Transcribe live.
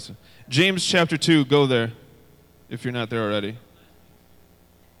James chapter 2, go there if you're not there already.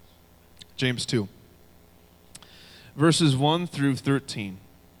 James 2, verses 1 through 13.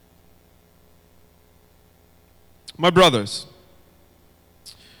 My brothers,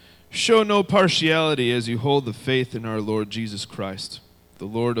 show no partiality as you hold the faith in our Lord Jesus Christ, the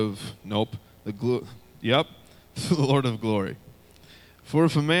Lord of, the Lord of glory. For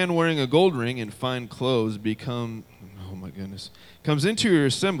if a man wearing a gold ring and fine clothes comes into your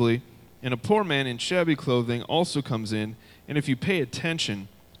assembly, and a poor man in shabby clothing also comes in, and if you pay attention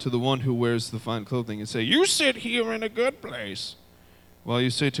to the one who wears the fine clothing and say, "You sit here in a good place," while you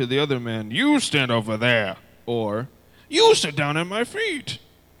say to the other man, "You stand over there," or "You sit down at my feet,"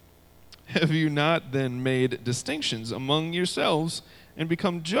 have you not then made distinctions among yourselves and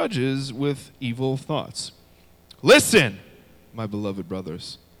become judges with evil thoughts? Listen, my beloved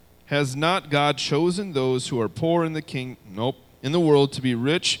brothers, has not God chosen those who are poor in the world to be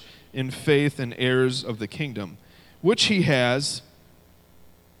rich in faith and heirs of the kingdom, which he has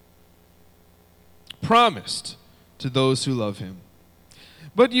promised to those who love him?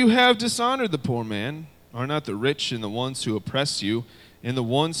 But you have dishonored the poor man. Are not the rich and the ones who oppress you and the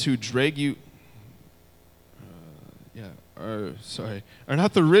ones who drag you are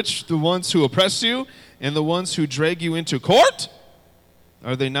not the rich the ones who oppress you and the ones who drag you into court?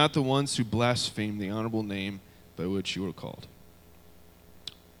 Are they not the ones who blaspheme the honorable name by which you are called?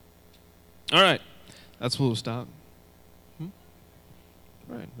 All right, that's where we'll stop.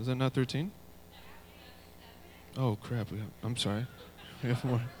 Right, was that not 13? Oh, crap, I'm sorry. We have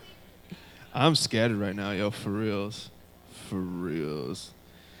more. I'm scattered right now, yo, for reals. For reals.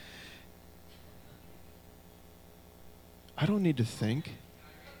 I don't need to think.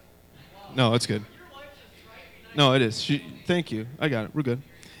 No, it's good. No, it is. Thank you. I got it. We're good.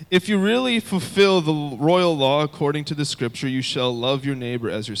 If you really fulfill the royal law according to the scripture, you shall love your neighbor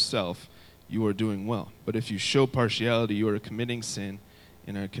as yourself, you are doing well. But if you show partiality, you are committing sin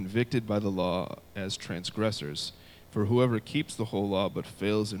and are convicted by the law as transgressors. For whoever keeps the whole law but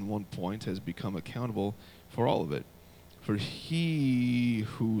fails in one point has become accountable for all of it. For he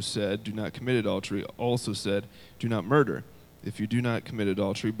who said, "Do not commit adultery," also said, "Do not murder." If you do not commit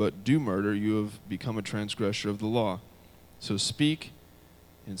adultery but do murder, you have become a transgressor of the law. So speak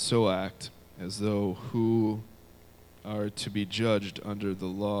and so act as though who are to be judged under the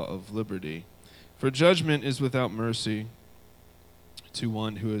law of liberty. For judgment is without mercy to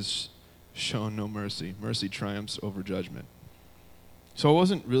one who has shown no mercy. Mercy triumphs over judgment. So I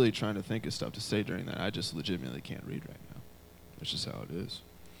wasn't really trying to think of stuff to say during that. I just legitimately can't read right now. That's just how it is.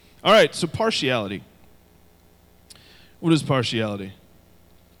 All right, so partiality. What is partiality?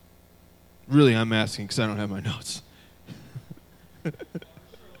 Really, I'm asking because I don't have my notes.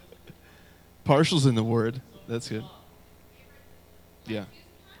 Partial's in the word. That's good. Yeah,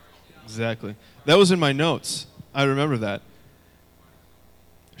 exactly. That was in my notes. I remember that.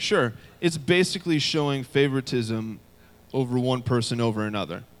 Sure. It's basically showing favoritism over one person over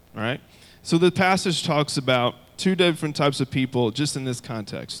another. All right? So the passage talks about two different types of people just in this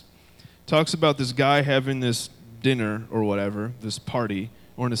context. Talks about this guy having this dinner or whatever, this party,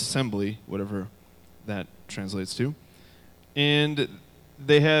 or an assembly, whatever that translates to. And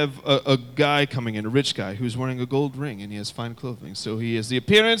they have a guy coming in, a rich guy, who's wearing a gold ring, and he has fine clothing. So he has the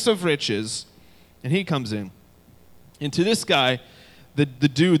appearance of riches, and he comes in. And to this guy, the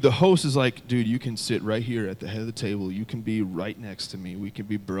dude, the host is like, "Dude, you can sit right here at the head of the table. You can be right next to me. We can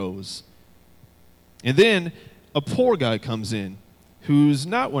be bros." And then a poor guy comes in who's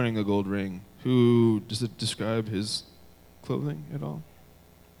not wearing a gold ring. Does it describe his clothing at all?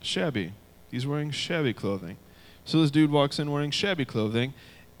 Shabby. He's wearing shabby clothing. So this dude walks in wearing shabby clothing,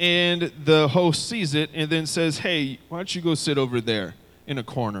 and the host sees it and then says, "Hey, why don't you go sit over there in a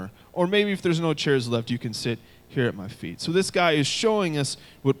corner? Or maybe if there's no chairs left, you can sit here at my feet." So this guy is showing us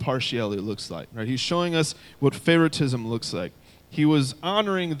what partiality looks like, right? He's showing us what favoritism looks like. He was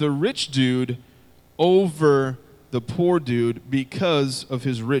honoring the rich dude over the poor dude because of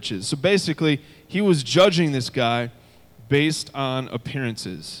his riches. So basically, he was judging this guy based on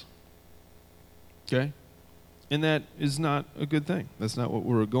appearances. Okay? And that is not a good thing. That's not what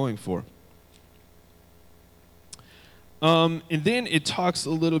we're going for. And then it talks a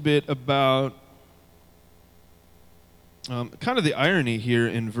little bit about kind of the irony here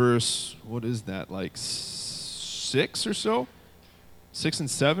in verse, what is that, like 6 or so? 6 and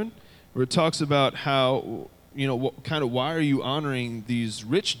 7? Where it talks about how, why are you honoring these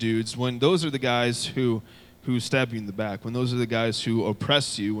rich dudes when those are the guys who stab you in the back, when those are the guys who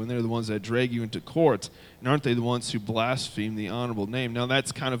oppress you, when they're the ones that drag you into court, and aren't they the ones who blaspheme the honorable name? Now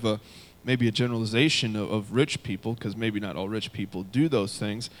that's kind of maybe a generalization of rich people, because maybe not all rich people do those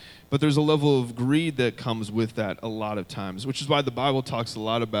things, but there's a level of greed that comes with that a lot of times, which is why the Bible talks a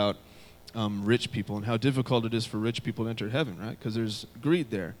lot about rich people and how difficult it is for rich people to enter heaven, right? Because there's greed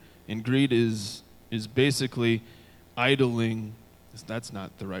there. And greed is basically idling, that's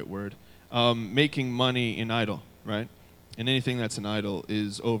not the right word, making money an idol, right? And anything that's an idol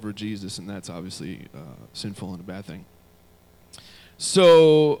is over Jesus, and that's obviously sinful and a bad thing.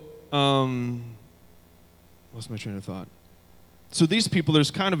 So, what's my train of thought? So these people,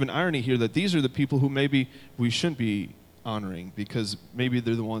 there's kind of an irony here that these are the people who maybe we shouldn't be honoring, because maybe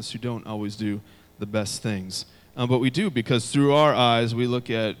they're the ones who don't always do the best things. But we do, because through our eyes, we look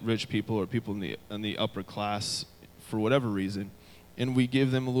at rich people or people in the upper class for whatever reason, and we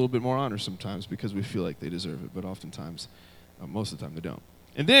give them a little bit more honor sometimes because we feel like they deserve it, but oftentimes, most of the time, they don't.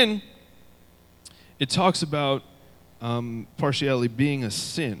 And then it talks about partiality being a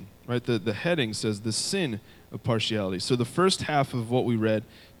sin, right? The heading says the sin of partiality. So the first half of what we read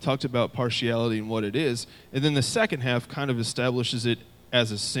talked about partiality and what it is, and then the second half kind of establishes it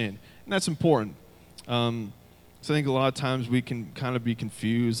as a sin. And that's important. So I think a lot of times we can kind of be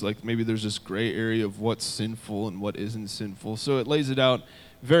confused, like maybe there's this gray area of what's sinful and what isn't sinful. So it lays it out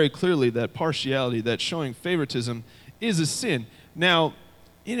very clearly that partiality, that showing favoritism, is a sin. Now,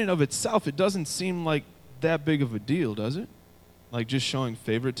 in and of itself, it doesn't seem like that big of a deal, does it? Like just showing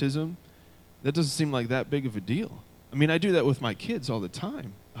favoritism, that doesn't seem like that big of a deal. I mean, I do that with my kids all the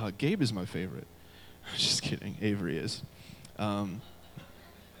time. Gabe is my favorite. Just kidding, Avery is.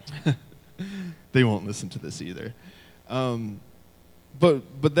 They won't listen to this either.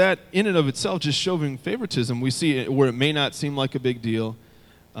 But that in and of itself, just showing favoritism, we see it where it may not seem like a big deal.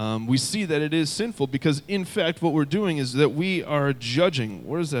 We see that it is sinful because, in fact, what we're doing is that we are judging.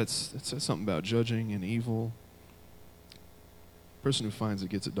 Where is that? It says something about judging and evil. Person who finds it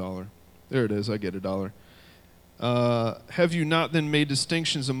gets $1. There it is. I get $1. Have you not then made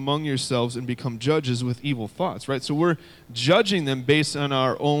distinctions among yourselves and become judges with evil thoughts, right? So we're judging them based on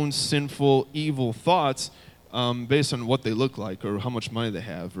our own sinful, evil thoughts, based on what they look like or how much money they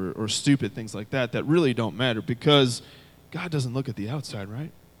have or stupid things like that really don't matter, because God doesn't look at the outside,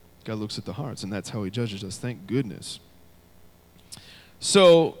 right? God looks at the hearts, and that's how he judges us. Thank goodness.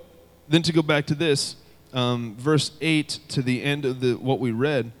 So then to go back to this, verse 8 to the end of what we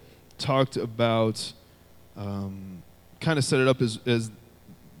read talked about, kind of set it up as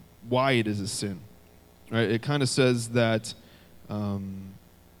why it is a sin, right? It kind of says that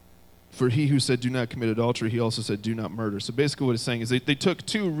for he who said do not commit adultery, he also said do not murder. So basically what it's saying is they took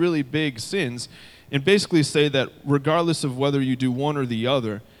two really big sins and basically say that regardless of whether you do one or the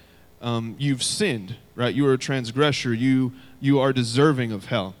other, you've sinned, right? You are a transgressor. You are deserving of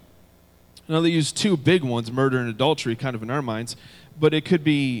hell. Now they use two big ones, murder and adultery, kind of in our minds, but it could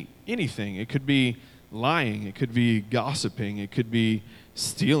be anything. It could be lying. It could be gossiping. It could be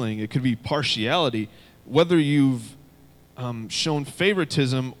stealing. It could be partiality. Whether you've shown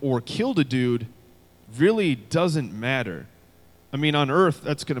favoritism or killed a dude really doesn't matter. I mean, on earth,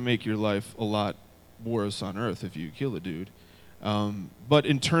 that's going to make your life a lot worse on earth if you kill a dude. But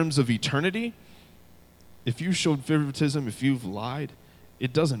in terms of eternity, if you showed favoritism, if you've lied,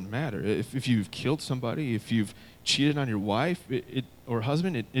 it doesn't matter. If you've killed somebody, if you've cheated on your wife or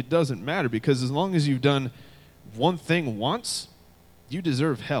husband, it doesn't matter, because as long as you've done one thing once, you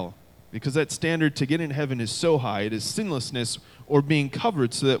deserve hell, because that standard to get in heaven is so high. It is sinlessness or being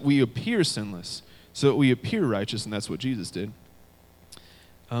covered so that we appear sinless, so that we appear righteous, and that's what Jesus did.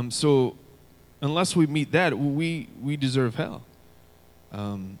 So unless we meet that, we deserve hell.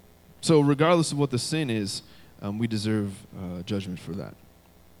 So regardless of what the sin is, we deserve judgment for that.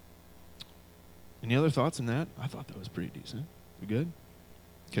 Any other thoughts on that? I thought that was pretty decent. We good?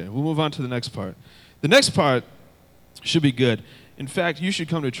 Okay, we'll move on to the next part. The next part should be good. In fact, you should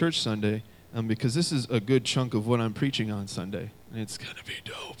come to church Sunday, because this is a good chunk of what I'm preaching on Sunday, and it's going to be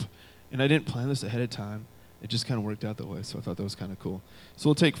dope. And I didn't plan this ahead of time. It just kind of worked out that way, so I thought that was kind of cool. So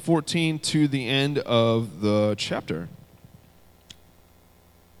we'll take 14 to the end of the chapter.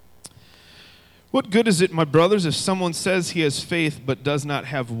 What good is it, my brothers, if someone says he has faith but does not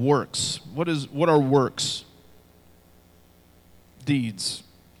have works? What are works? Deeds.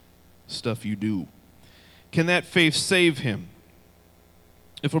 Stuff you do. Can that faith save him?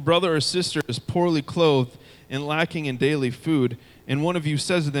 If a brother or sister is poorly clothed and lacking in daily food, and one of you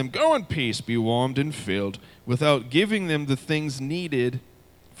says to them, "Go in peace, be warmed and filled," without giving them the things needed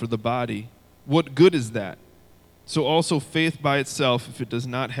for the body, what good is that? So also faith by itself, if it does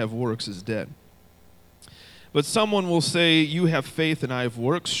not have works, is dead. But someone will say, "You have faith and I have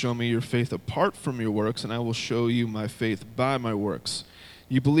works. Show me your faith apart from your works, and I will show you my faith by my works.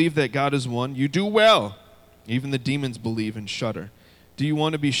 You believe that God is one. You do well. Even the demons believe and shudder. Do you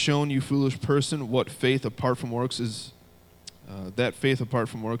want to be shown, you foolish person, what faith apart from works is? That faith apart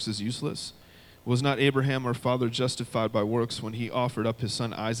from works is useless. Was not Abraham our father justified by works when he offered up his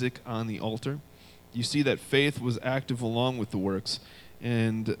son Isaac on the altar? You see that faith was active along with the works,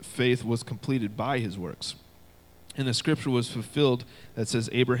 and faith was completed by his works. And the scripture was fulfilled that says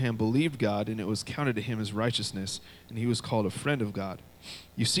Abraham believed God, and it was counted to him as righteousness, and he was called a friend of God.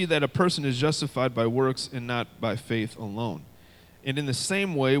 You see that a person is justified by works and not by faith alone. And in the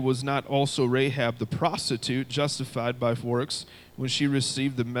same way was not also Rahab the prostitute justified by works when she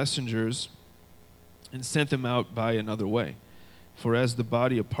received the messengers and sent them out by another way? For as the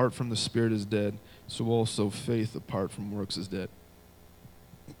body apart from the spirit is dead, so also faith apart from works is dead.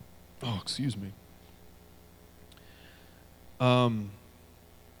 Oh, excuse me.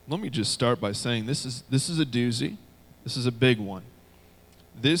 Let me just start by saying this is a doozy. This is a big one.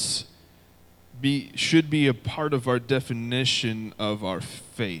 This should be a part of our definition of our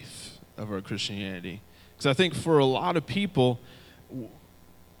faith, of our Christianity. Because I think for a lot of people,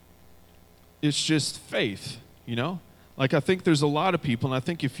 it's just faith, you know? Like I think there's a lot of people, and I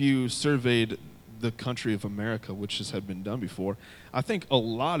think if you surveyed the country of America, which has had been done before, I think a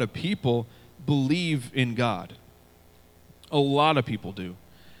lot of people believe in God. A lot of people do.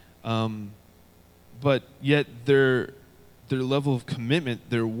 But yet their level of commitment,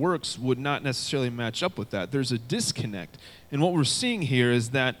 their works would not necessarily match up with that. There's a disconnect. And what we're seeing here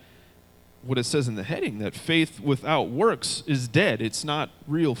is that what it says in the heading, that faith without works is dead. It's not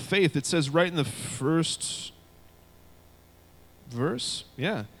real faith. It says right in the first verse,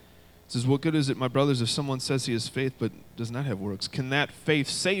 yeah. It says, what good is it, my brothers, if someone says he has faith but does not have works? Can that faith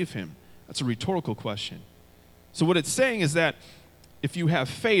save him? That's a rhetorical question. So what it's saying is that if you have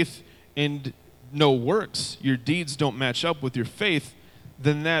faith and no works, your deeds don't match up with your faith,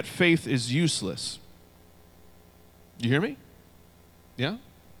 then that faith is useless. You hear me? Yeah?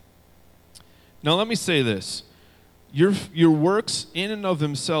 Now let me say this. Your works in and of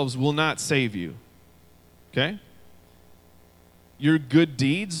themselves will not save you. Okay? Your good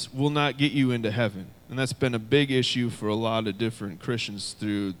deeds will not get you into heaven. And that's been a big issue for a lot of different Christians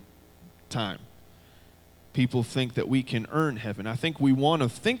through time. People think that we can earn heaven. I think we want to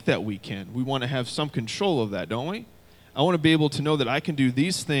think that we can. We want to have some control of that, don't we? I want to be able to know that I can do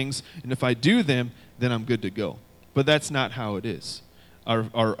these things, and if I do them, then I'm good to go. But that's not how it is.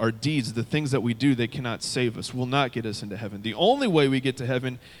 Our deeds, the things that we do, they cannot save us, will not get us into heaven. The only way we get to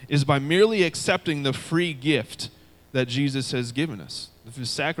heaven is by merely accepting the free gift that Jesus has given us, through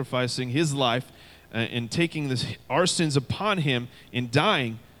sacrificing his life and taking our sins upon him and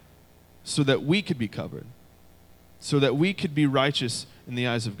dying so that we could be covered, so that we could be righteous in the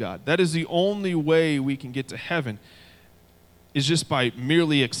eyes of God. That is the only way we can get to heaven, is just by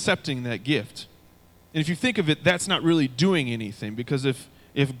merely accepting that gift. And if you think of it, that's not really doing anything, because if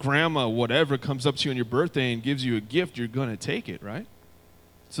grandma whatever comes up to you on your birthday and gives you a gift, you're going to take it, right?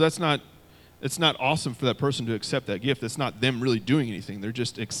 So it's not awesome for that person to accept that gift. It's not them really doing anything. They're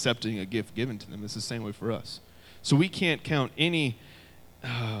just accepting a gift given to them. It's the same way for us. So we can't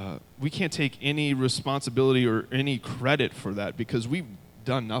we can't take any responsibility or any credit for that, because we've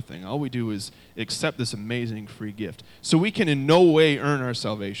done nothing. All we do is accept this amazing free gift. So we can in no way earn our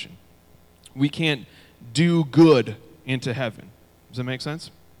salvation. We can't do good into heaven. Does that make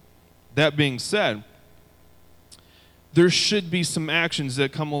sense? That being said, there should be some actions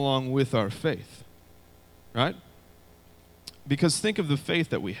that come along with our faith, right? Because think of the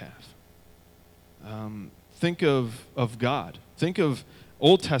faith that we have. Think of God. Think of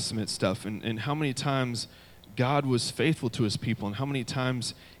Old Testament stuff and how many times God was faithful to his people and how many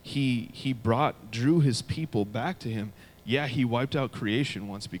times he drew his people back to him. Yeah, he wiped out creation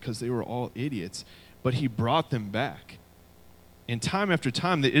once because they were all idiots, but he brought them back. And time after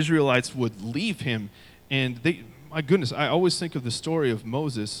time, the Israelites would leave him, and my goodness, I always think of the story of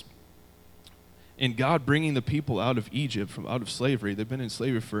Moses and God bringing the people out of Egypt, out of slavery. They've been in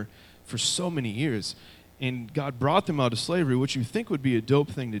slavery for so many years. And God brought them out of slavery, which you think would be a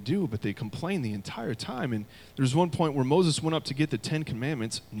dope thing to do, but they complained the entire time. And there's one point where Moses went up to get the 10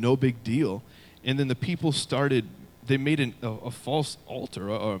 Commandments, no big deal. And then the people they made a false altar,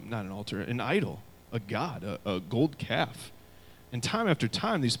 not an altar, an idol, a god, a gold calf. And time after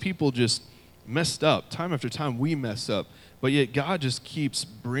time, these people just messed up. Time after time, we mess up. But yet God just keeps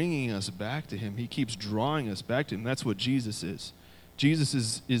bringing us back to him. He keeps drawing us back to him. That's what Jesus is.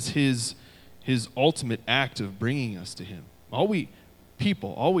 Jesus is his ultimate act of bringing us to him. All we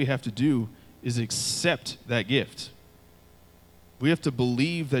have to do is accept that gift. We have to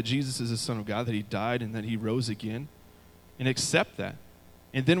believe that Jesus is the Son of God, that he died and that he rose again, and accept that.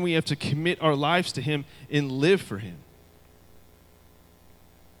 And then we have to commit our lives to him and live for him.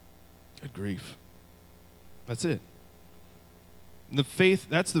 Good grief. That's it.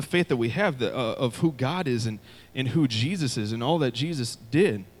 That's the faith that we have of who God is and who Jesus is and all that Jesus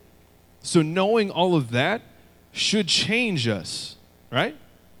did. So knowing all of that should change us, right?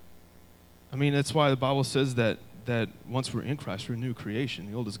 I mean, that's why the Bible says that once we're in Christ, we're a new creation.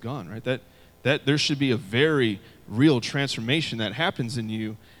 The old is gone, right? That there should be a very real transformation that happens in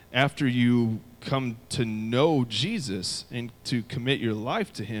you after you come to know Jesus and to commit your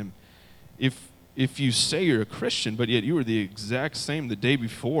life to him. If you say you're a Christian, but yet you were the exact same the day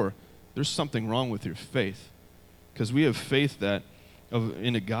before, there's something wrong with your faith. Because we have faith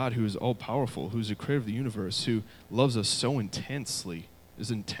in a God who is all-powerful, who's the creator of the universe, who loves us so intensely.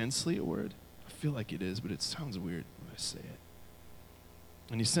 Is intensely a word? I feel like it is, but it sounds weird when I say it.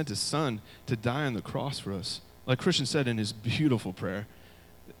 And he sent his son to die on the cross for us. Like Christian said in his beautiful prayer,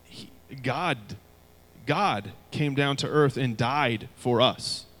 God came down to earth and died for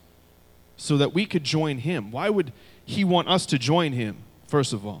us so that we could join him. Why would he want us to join him?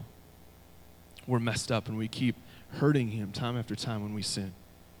 First of all, we're messed up and we keep hurting him time after time when we sin.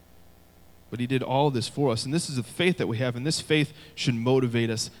 But he did all this for us. And this is the faith that we have. And this faith should motivate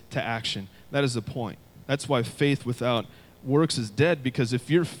us to action. That is the point. That's why faith without works is dead. Because if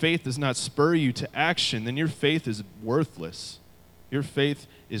your faith does not spur you to action, then your faith is worthless. Your faith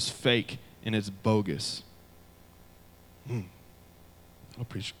is fake and it's bogus. I'll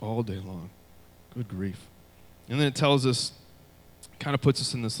preach all day long. Good grief. And then it tells us, kind of puts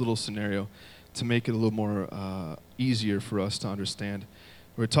us in this little scenario to make it a little more easier for us to understand,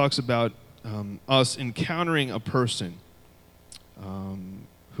 where it talks about us encountering a person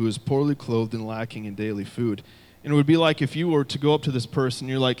who is poorly clothed and lacking in daily food. And it would be like if you were to go up to this person,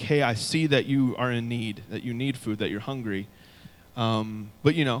 you're like, hey, I see that you are in need, that you need food, that you're hungry.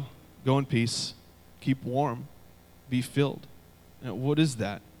 But, go in peace, keep warm, be filled. Now, what is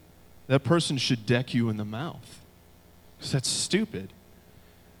that? That person should deck you in the mouth. Because that's stupid.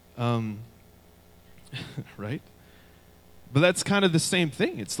 Right? But that's kind of the same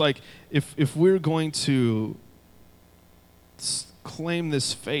thing. It's like if we're going to claim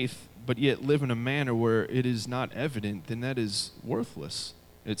this faith, but yet live in a manner where it is not evident, then that is worthless.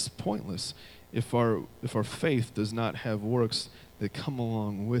 It's pointless if our faith does not have works that come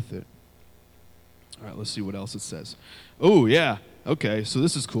along with it. All right, let's see what else it says. Oh, yeah. Okay, so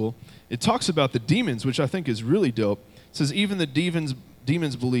this is cool. It talks about the demons, which I think is really dope. It says, even the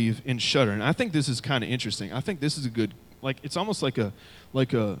demons believe and shudder. And I think this is kind of interesting. I think this is a good, it's almost like a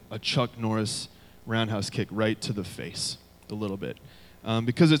Chuck Norris roundhouse kick right to the face a little bit.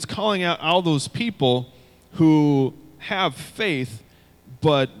 Because it's calling out all those people who have faith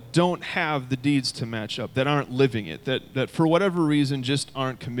but don't have the deeds to match up, that aren't living it, that for whatever reason just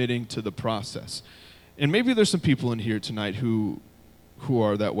aren't committing to the process. And maybe there's some people in here tonight who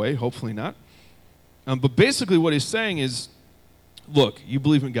are that way, hopefully not. But basically what he's saying is, look, you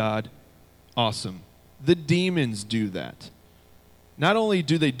believe in God, awesome. The demons do that. Not only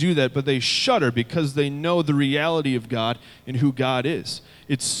do they do that, but they shudder because they know the reality of God and who God is.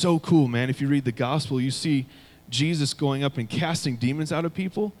 It's so cool, man. If you read the gospel, you see Jesus going up and casting demons out of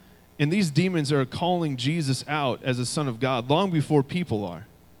people, and these demons are calling Jesus out as a son of God long before people are.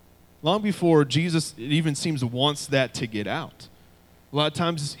 Long before Jesus, it even seems, wants that to get out. A lot of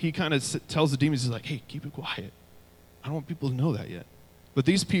times he kind of tells the demons, he's like, hey, keep it quiet. I don't want people to know that yet. But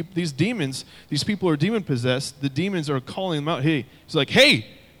these demons, these people are demon-possessed. The demons are calling them out. Hey, he's like, hey,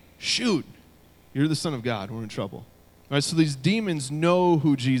 shoot, you're the Son of God. We're in trouble. All right, so these demons know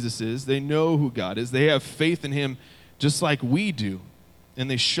who Jesus is. They know who God is. They have faith in him just like we do,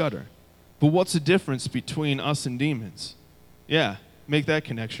 and they shudder. But what's the difference between us and demons? Yeah, make that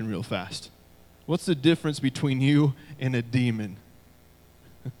connection real fast. What's the difference between you and a demon?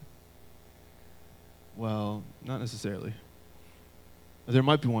 Well, not necessarily. There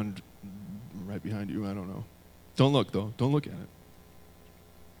might be one right behind you. I don't know. Don't look, though. Don't look at it.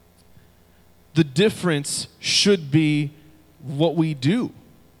 The difference should be what we do.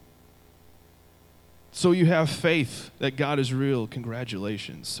 So you have faith that God is real.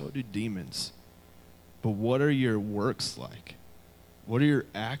 Congratulations. So do demons. But what are your works like? What are your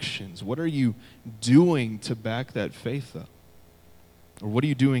actions? What are you doing to back that faith up? Or what are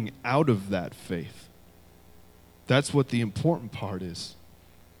you doing out of that faith? That's what the important part is.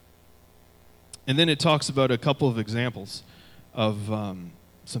 And then it talks about a couple of examples of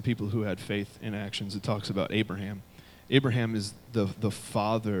some people who had faith in actions. It talks about Abraham. Abraham is the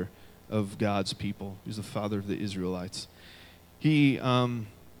father of God's people. He's the father of the Israelites.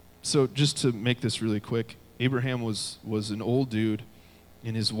 So just to make this really quick, Abraham was an old dude.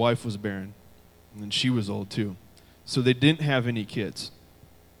 and his wife was barren, and then she was old too. So they didn't have any kids.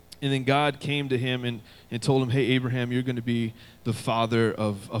 And then God came to him and told him, hey, Abraham, you're going to be the father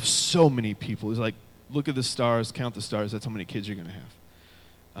of so many people. He's like, look at the stars, count the stars. That's how many kids you're going to have.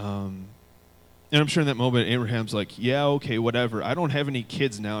 And I'm sure in that moment, Abraham's like, yeah, okay, whatever. I don't have any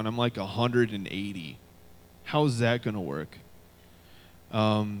kids now, and I'm like 180. How's that going to work?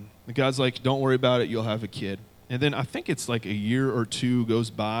 And God's like, don't worry about it. You'll have a kid. And then I think it's like a year or two goes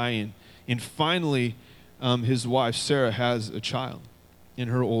by, and finally his wife, Sarah, has a child in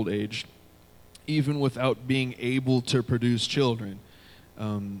her old age, even without being able to produce children.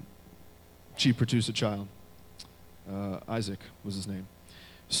 She produced a child. Isaac was his name.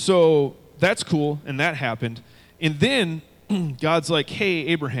 So that's cool, and that happened. And then God's like, hey,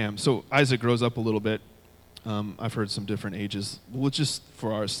 Abraham. So Isaac grows up a little bit. I've heard some different ages. Well, just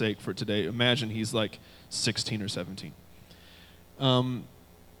for our sake for today, imagine he's like 16 or 17. And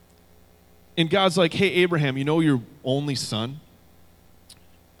God's like, hey, Abraham, you know your only son?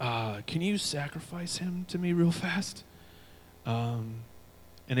 Can you sacrifice him to me real fast? And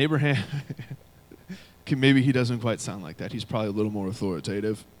Abraham, maybe he doesn't quite sound like that. He's probably a little more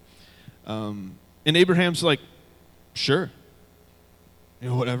authoritative. And Abraham's like, sure. You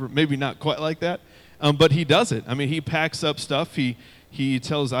know, whatever. Maybe not quite like that. But he does it. I mean, he packs up stuff. He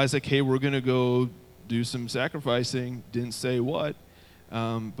tells Isaac, hey, we're going to go do some sacrificing. Didn't say what.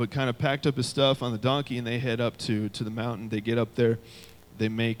 But kind of packed up his stuff on the donkey, and they head up to the mountain. They get up there. They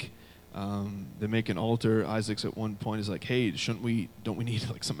make an altar. Isaac's at one point is like, hey, don't we need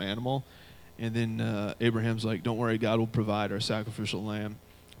like some animal? And then Abraham's like, don't worry, God will provide our sacrificial lamb.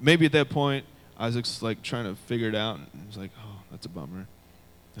 Maybe at that point, Isaac's like trying to figure it out, and he's like, oh, that's a bummer.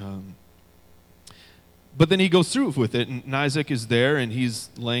 But then he goes through with it, and Isaac is there, and he's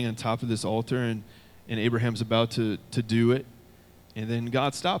laying on top of this altar, and Abraham's about to do it, and then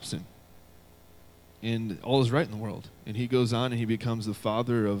God stops him. And all is right in the world. And he goes on and he becomes the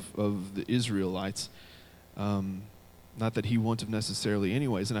father of the Israelites. Not that he wouldn't have necessarily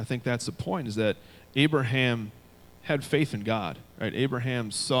anyways. And I think that's the point, is that Abraham had faith in God. Right?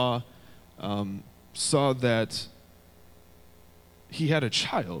 Abraham saw that he had a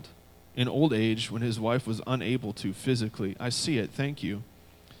child in old age when his wife was unable to physically. I see it, thank you.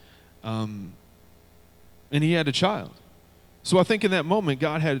 And he had a child. So I think in that moment,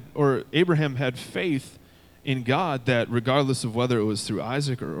 Abraham had faith in God that regardless of whether it was through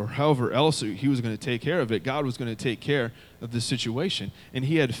Isaac or however else he was going to take care of it, God was going to take care of the situation. And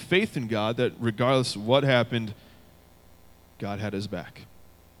he had faith in God that regardless of what happened, God had his back.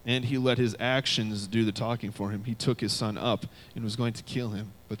 And he let his actions do the talking for him. He took his son up and was going to kill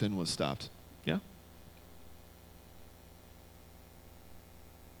him, but then was stopped. Yeah?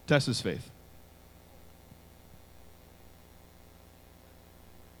 Test his faith.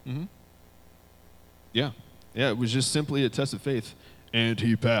 Mm-hmm. Yeah, it was just simply a test of faith, and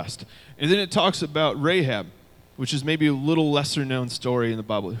he passed. And then it talks about Rahab, which is maybe a little lesser known story in the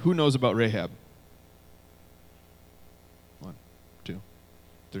Bible. Who knows about Rahab? 1, 2,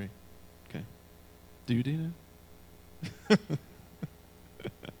 3. Okay. Do you, Dina? I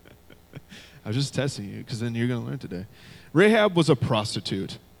was just testing you, because then you're going to learn today. Rahab was a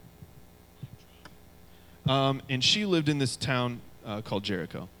prostitute. And she lived in this town called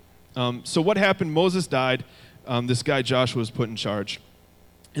Jericho. So what happened? Moses died. This guy Joshua was put in charge.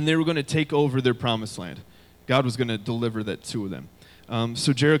 And they were going to take over their promised land. God was going to deliver that to them.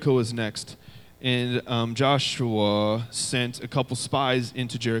 So Jericho was next. And Joshua sent a couple spies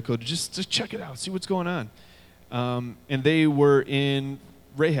into Jericho to just check it out, see what's going on. And they were in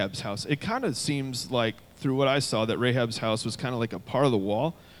Rahab's house. It kind of seems like, through what I saw, that Rahab's house was kind of like a part of the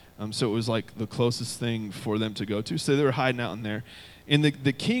wall. So it was like the closest thing for them to go to. So they were hiding out in there. And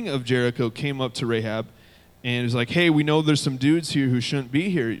the king of Jericho came up to Rahab and was like, hey, we know there's some dudes here who shouldn't be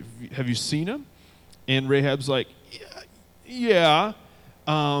here. Have you seen them? And Rahab's like, yeah,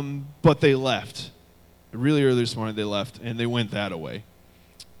 but they left. Really early this morning they left, and they went that way.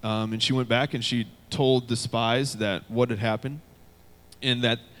 And she went back and she told the spies that what had happened, and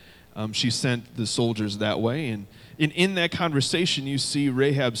that she sent the soldiers that way. And in that conversation, you see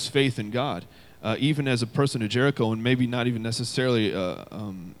Rahab's faith in God. Even as a person of Jericho, and maybe not even necessarily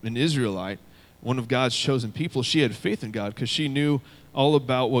an Israelite, one of God's chosen people, she had faith in God because she knew all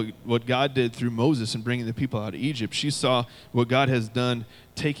about what God did through Moses and bringing the people out of Egypt. She saw what God has done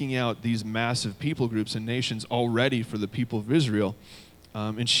taking out these massive people groups and nations already for the people of Israel.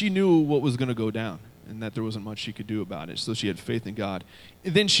 And she knew what was going to go down and that there wasn't much she could do about it. So she had faith in God.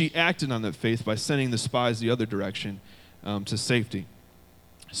 And then she acted on that faith by sending the spies the other direction to safety.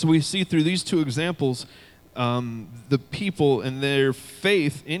 So we see through these two examples the people and their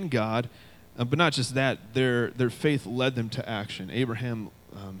faith in God, but not just that, their faith led them to action. Abraham,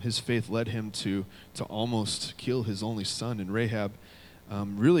 his faith led him to almost kill his only son, and Rahab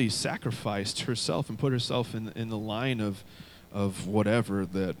really sacrificed herself and put herself in the line of whatever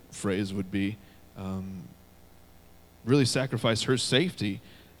that phrase would be, really sacrificed her safety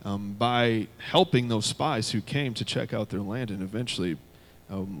by helping those spies who came to check out their land and eventually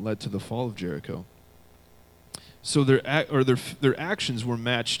led to the fall of Jericho. So their actions were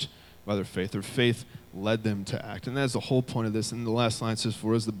matched by their faith. Their faith led them to act. And that's the whole point of this. And the last line says,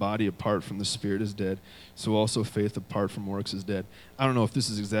 "For as the body apart from the spirit is dead, so also faith apart from works is dead." I don't know if this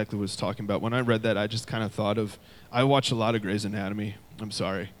is exactly what it's talking about. When I read that, I just kind of thought of, I watch a lot of Grey's Anatomy. I'm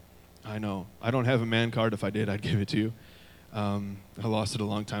sorry. I know. I don't have a man card. If I did, I'd give it to you. I lost it a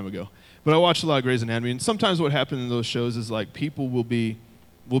long time ago. But I watch a lot of Grey's Anatomy. And sometimes what happens in those shows is like people will be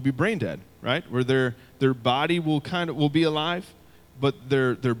brain dead, right? Where their body will be alive, but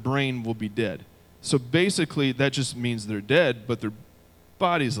their brain will be dead. So basically, that just means they're dead, but their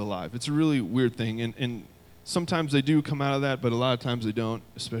body's alive. It's a really weird thing, and sometimes they do come out of that, but a lot of times they don't,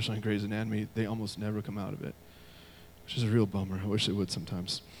 especially in Grey's Anatomy. They almost never come out of it, which is a real bummer. I wish they would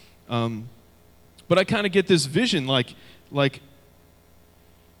sometimes. But I kind of get this vision, like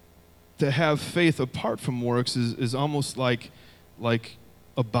to have faith apart from works is almost like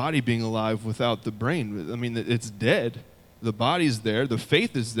a body being alive without the brain. I mean, it's dead. The body's there, the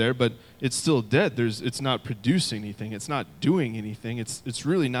faith is there, but it's still dead. It's not producing anything. It's not doing anything. It's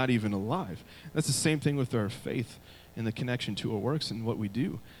really not even alive. That's the same thing with our faith and the connection to our works and what we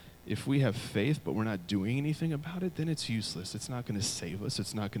do. If we have faith but we're not doing anything about it, then it's useless. It's not going to save us.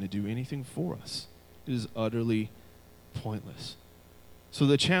 It's not going to do anything for us. It is utterly pointless. So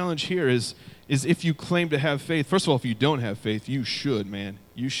the challenge here is if you claim to have faith, first of all, if you don't have faith, you should, man.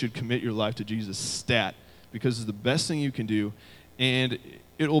 You should commit your life to Jesus stat, because it's the best thing you can do, and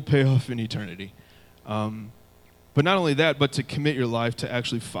it will pay off in eternity. But not only that, but to commit your life to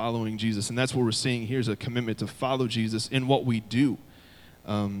actually following Jesus. And that's what we're seeing here is a commitment to follow Jesus in what we do.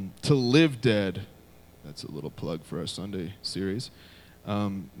 To live dead. That's a little plug for our Sunday series.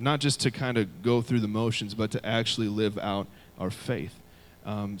 Not just to kind of go through the motions, but to actually live out our faith.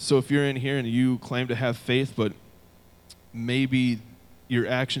 So if you're in here and you claim to have faith, but maybe your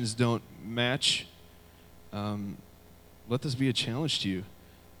actions don't match, let this be a challenge to you.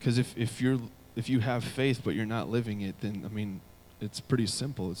 Because if you have faith but you're not living it, then, I mean, it's pretty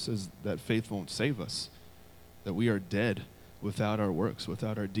simple. It says that faith won't save us, that we are dead without our works,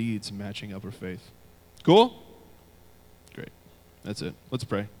 without our deeds matching up our faith. Cool? Great. That's it. Let's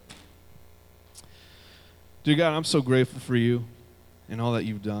pray. Dear God, I'm so grateful for you and all that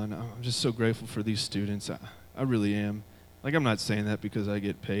you've done. I'm just so grateful for these students. I really am. Like, I'm not saying that because I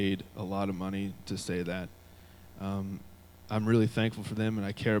get paid a lot of money to say that. I'm really thankful for them, and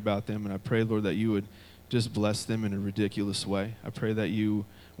I care about them, and I pray, Lord, that you would just bless them in a ridiculous way. I pray that you,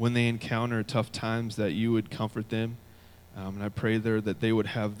 when they encounter tough times, that you would comfort them. And I pray there that they would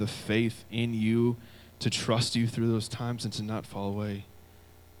have the faith in you to trust you through those times and to not fall away.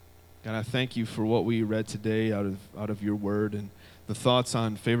 God, I thank you for what we read today out of your word and the thoughts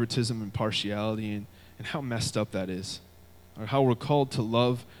on favoritism and partiality and how messed up that is, or how we're called to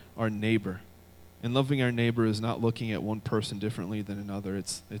love our neighbor. And loving our neighbor is not looking at one person differently than another.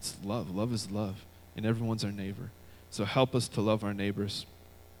 It's love. Love is love, and everyone's our neighbor. So help us to love our neighbors.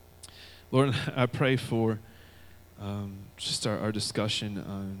 Lord, I pray for just our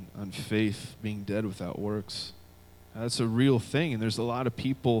discussion on faith being dead without works. That's a real thing, and there's a lot of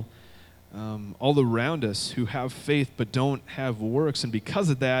people all around us who have faith but don't have works, and because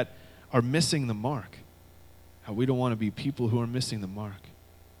of that are missing the mark. How we don't want to be people who are missing the mark.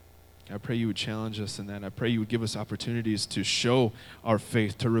 I pray you would challenge us in that. I pray you would give us opportunities to show our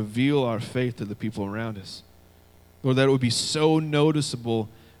faith, to reveal our faith to the people around us. Lord, that it would be so noticeable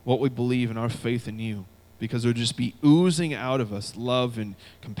what we believe in our faith in you, because it would just be oozing out of us love and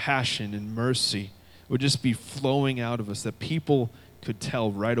compassion and mercy. It would just be flowing out of us that people could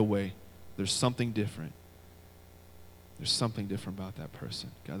tell right away there's something different. There's something different about that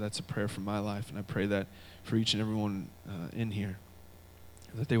person. God, that's a prayer for my life, and I pray that for each and everyone in here,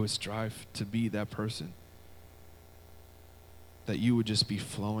 that they would strive to be that person, that you would just be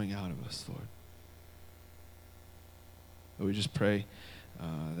flowing out of us, Lord. That we just pray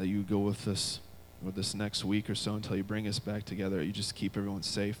that you would go with us or this next week or so until you bring us back together. You just keep everyone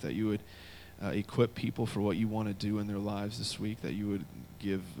safe, that you would equip people for what you want to do in their lives this week, that you would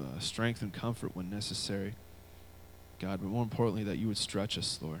give strength and comfort when necessary, God, but more importantly, that you would stretch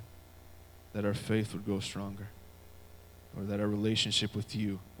us, Lord, that our faith would grow stronger, or that our relationship with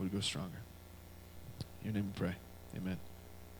you would grow stronger. In your name we pray. Amen.